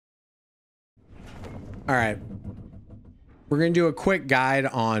All right. We're going to do a quick guide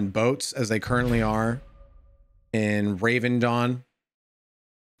on boats as they currently are in Ravendawn.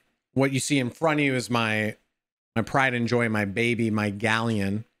 What you see in front of you is my pride and joy, my baby, my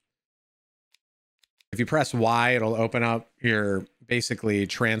galleon. If you press Y, it'll open up your basically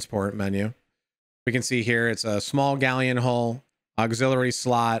transport menu. We can see here it's a small galleon hull, auxiliary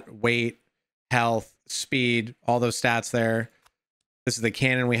slot, weight, health, speed, all those stats there. This is the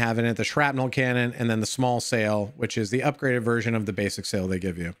cannon we have in it, the shrapnel cannon, and then the small sail, which is the upgraded version of the basic sail they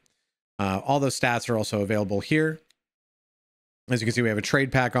give you. All those stats are also available here. As you can see, we have a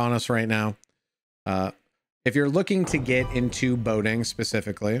trade pack on us right now. If you're looking to get into boating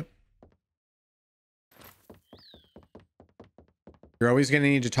specifically, you're always going to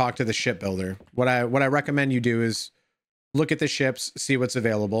need to talk to the shipbuilder. What I recommend you do is look at the ships, see what's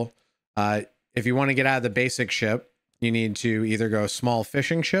available. If you want to get out of the basic ship, you need to either go small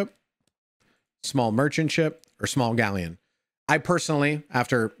fishing ship, small merchant ship, or small galleon. I personally,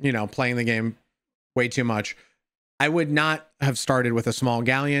 after, playing the game way too much, I would not have started with a small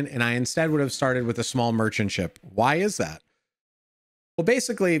galleon, and I instead would have started with a small merchant ship. Why is that? Well,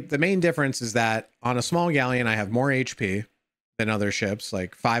 basically, the main difference is that on a small galleon, I have more HP than other ships,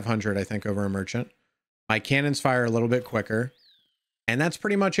 like 500, I think, over a merchant. My cannons fire a little bit quicker, and that's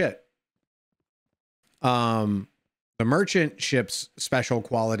pretty much it. The merchant ship's special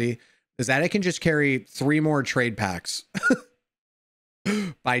quality is that it can just carry 3 more trade packs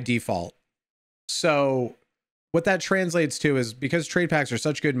by default. So what that translates to is, because trade packs are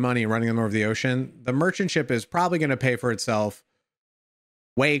such good money running them over the ocean, the merchant ship is probably going to pay for itself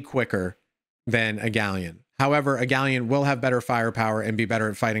way quicker than a galleon. However, a galleon will have better firepower and be better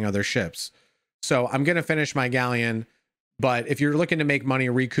at fighting other ships. So I'm going to finish my galleon, but if you're looking to make money,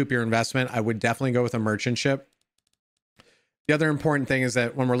 recoup your investment, I would definitely go with a merchant ship. The other important thing is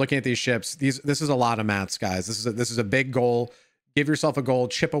that when we're looking at these ships, this is a lot of mats, guys. This is a big goal. Give yourself a goal,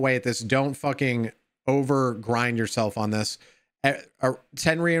 chip away at this. Don't fucking over grind yourself on this.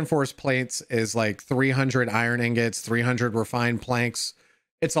 10 reinforced plates is like 300 iron ingots, 300 refined planks.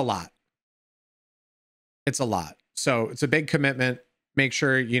 It's a lot. It's a lot. So it's a big commitment. Make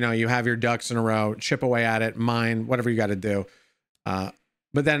sure, you have your ducks in a row, chip away at it, mine, whatever you got to do.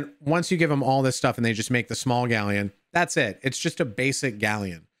 But then once you give them all this stuff and they just make the small galleon, that's it. It's just a basic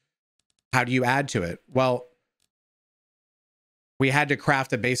galleon. How do you add to it? Well, we had to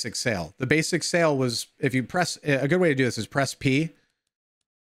craft a basic sail. The basic sail was, if you press, a good way to do this is press P,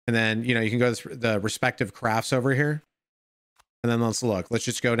 and then, you can go to the respective crafts over here. And then let's look. Let's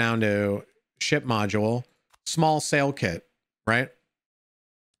just go down to ship module, small sail kit, right?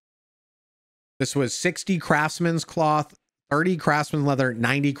 This was 60 craftsman's cloth, 30 craftsman leather,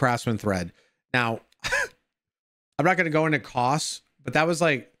 90 craftsman thread. Now, I'm not going to go into costs, but that was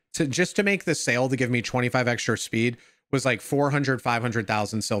like, just to make the sail to give me 25 extra speed was like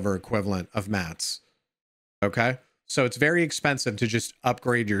 500,000 silver equivalent of mats. Okay. So it's very expensive to just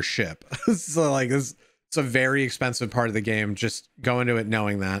upgrade your ship. So like it's a very expensive part of the game. Just go into it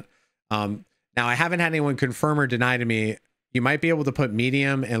knowing that. Now I haven't had anyone confirm or deny to me. You might be able to put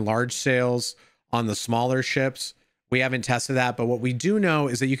medium and large sails on the smaller ships. We haven't tested that, but what we do know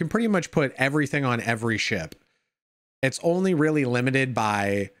is that you can pretty much put everything on every ship. It's only really limited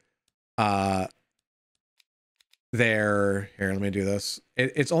by here, let me do this.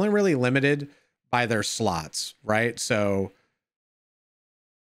 It's only really limited by their slots, right? So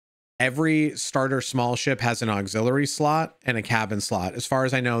every starter small ship has an auxiliary slot and a cabin slot. As far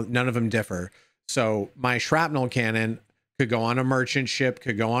as I know, none of them differ. So my shrapnel cannon could go on a merchant ship,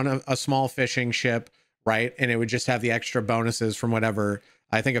 could go on a small fishing ship, right? And it would just have the extra bonuses from whatever.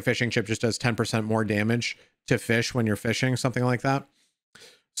 I think a fishing ship just does 10% more damage to fish when you're fishing, something like that.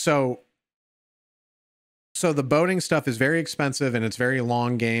 So the boating stuff is very expensive and it's very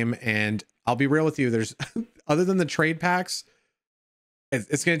long game. And I'll be real with you, there's other than the trade packs,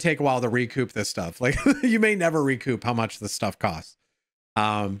 it's going to take a while to recoup this stuff. Like you may never recoup how much this stuff costs.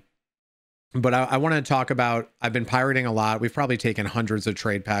 But I want to talk about, I've been pirating a lot. We've probably taken hundreds of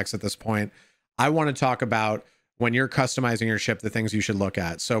trade packs at this point. I want to talk about when you're customizing your ship, the things you should look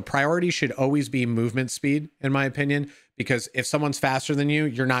at. So priority should always be movement speed, in my opinion, because if someone's faster than you,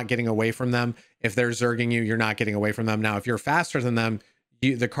 you're not getting away from them. If they're zerging you, you're not getting away from them. Now, if you're faster than them,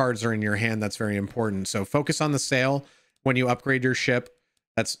 the cards are in your hand. That's very important. So focus on the sail when you upgrade your ship.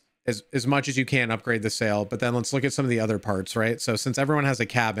 That's as much as you can upgrade the sail. But then let's look at some of the other parts, right? So since everyone has a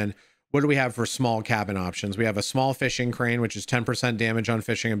cabin, what do we have for small cabin options? We have a small fishing crane, which is 10% damage on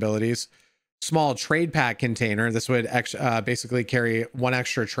fishing abilities. Small trade pack container. This would basically carry 1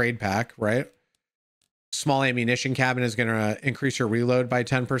 extra trade pack, right? Small ammunition cabin is going to increase your reload by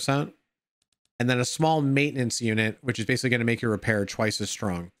 10%. and then a small maintenance unit, which is basically going to make your repair twice as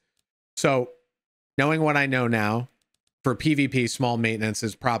strong. So knowing what I know now, for PvP, small maintenance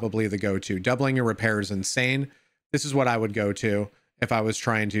is probably the go-to. Doubling your repair is insane. This is what I would go to if I was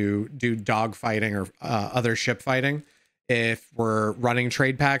trying to do dog fighting or other ship fighting. If we're running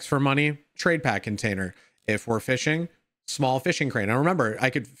trade packs for money, trade pack container. If we're fishing, small fishing crane. Now remember,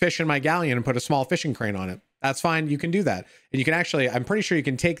 I could fish in my galleon and put a small fishing crane on it. That's fine. You can do that. And you can actually, I'm pretty sure you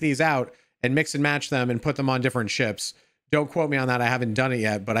can take these out and mix and match them and put them on different ships. Don't quote me on that. I haven't done it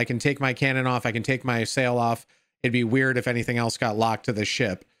yet, but I can take my cannon off. I can take my sail off. It'd be weird if anything else got locked to the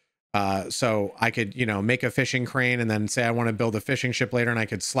ship. So I could, you know, make a fishing crane and then say I want to build a fishing ship later and I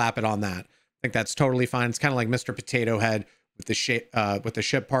could slap it on that. I think that's totally fine. It's kind of like Mr. Potato Head with the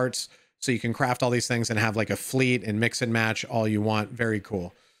ship parts. So you can craft all these things and have like a fleet and mix and match all you want. Very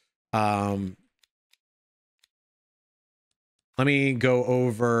cool. Let me go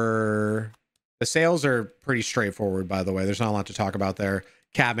over the sails. Are pretty straightforward, by the way. There's not a lot to talk about there.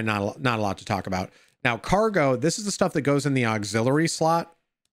 Cabin, not a lot to talk about. Now, cargo, this is the stuff that goes in the auxiliary slot.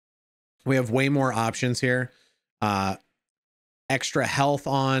 We have way more options here. Extra health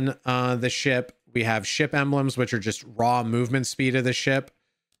on the ship. We have ship emblems, which are just raw movement speed of the ship.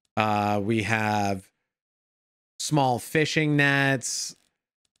 We have small fishing nets,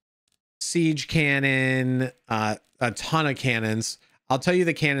 siege cannon, a ton of cannons. I'll tell you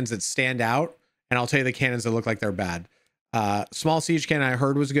the cannons that stand out, and I'll tell you the cannons that look like they're bad. Small siege cannon I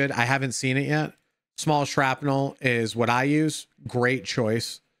heard was good. I haven't seen it yet. Small shrapnel is what I use. Great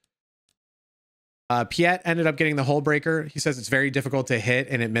choice. Piet ended up getting the hull breaker. He says it's very difficult to hit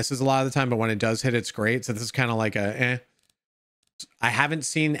and it misses a lot of the time, but when it does hit, it's great. So this is kind of like a eh. I haven't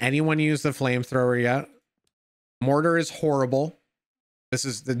seen anyone use the flamethrower yet. Mortar is horrible. This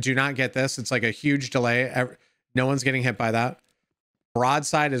is the, do not get this. It's like a huge delay. No one's getting hit by that.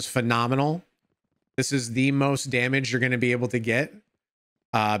 Broadside is phenomenal. This is the most damage you're going to be able to get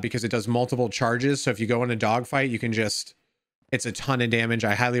because it does multiple charges. So if you go in a dogfight, you can just, it's a ton of damage.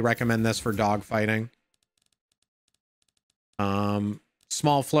 I highly recommend this for dogfighting.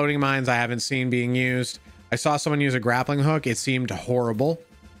 Small floating mines I haven't seen being used. I saw someone use a grappling hook. It seemed horrible.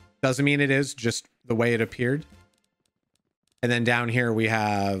 Doesn't mean it is, just the way it appeared. And then down here we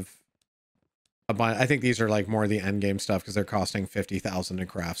have a bunch. I think these are like more the end game stuff because they're costing 50,000 to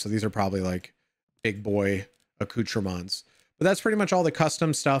craft. So these are probably like big boy accoutrements. But that's pretty much all the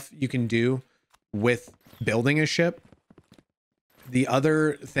custom stuff you can do with building a ship. The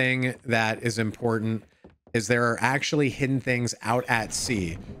other thing that is important is there are actually hidden things out at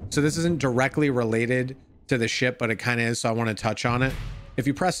sea. So this isn't directly related to the ship, but it kind of is. So I want to touch on it. If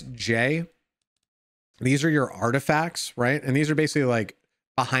you press J, these are your artifacts, right? And these are basically like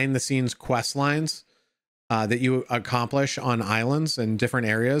behind the scenes quest lines that you accomplish on islands and different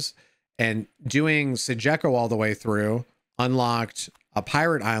areas. And doing Sejeko all the way through unlocked a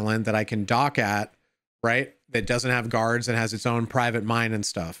pirate island that I can dock at, right? That doesn't have guards and has its own private mine and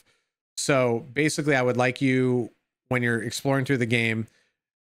stuff. So basically I would like you, when you're exploring through the game,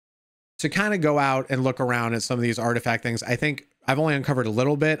 to kind of go out and look around at some of these artifact things. I think I've only uncovered a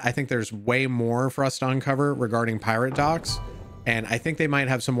little bit. I think there's way more for us to uncover regarding pirate docks. And I think they might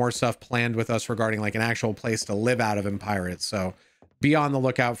have some more stuff planned with us regarding like an actual place to live out of in pirates. So be on the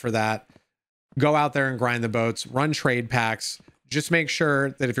lookout for that. Go out there and grind the boats, run trade packs. Just make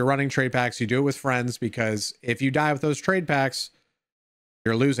sure that if you're running trade packs, you do it with friends, because if you die with those trade packs,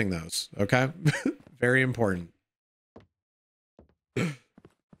 you're losing those. Okay. Very important.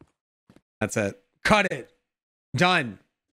 That's it. Cut it. Done.